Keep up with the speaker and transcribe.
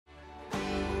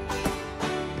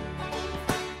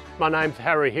My name's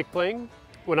Harry Hickling.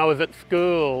 When I was at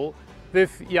school,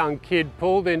 this young kid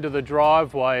pulled into the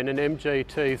driveway in an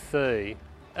MGTC,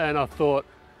 and I thought,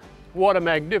 what a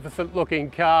magnificent looking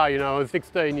car. You know, I was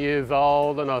 16 years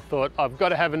old and I thought, I've got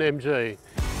to have an MG.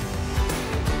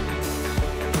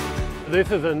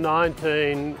 This is a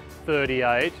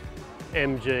 1938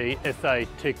 MG SA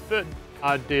Tickford.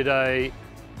 I did a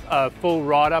full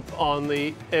write-up on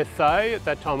the SA. At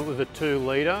that time it was a 2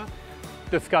 litre,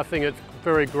 discussing its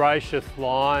very gracious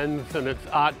lines and its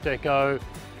Art Deco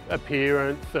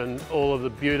appearance and all of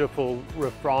the beautiful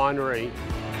refinery.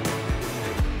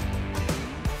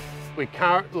 We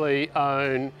currently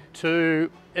own 2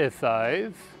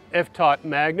 SAs, F-Type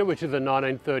Magna, which is a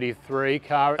 1933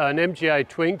 car, an MGA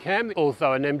twin cam,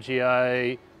 also an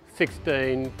MGA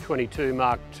 1622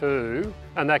 Mark II,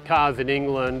 and that car's in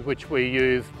England, which we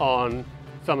use on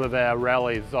some of our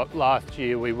rallies. Last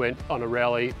year we went on a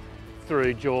rally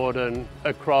through Jordan,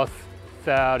 across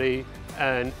Saudi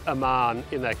and Oman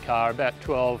in that car, about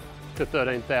 12 to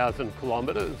 13,000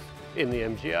 kilometres in the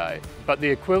MGA. But the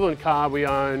equivalent car we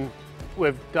own,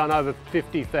 we've done over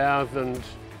 50,000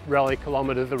 rally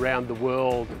kilometres around the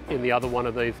world in the other one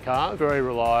of these cars. Very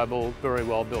reliable, very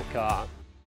well built car.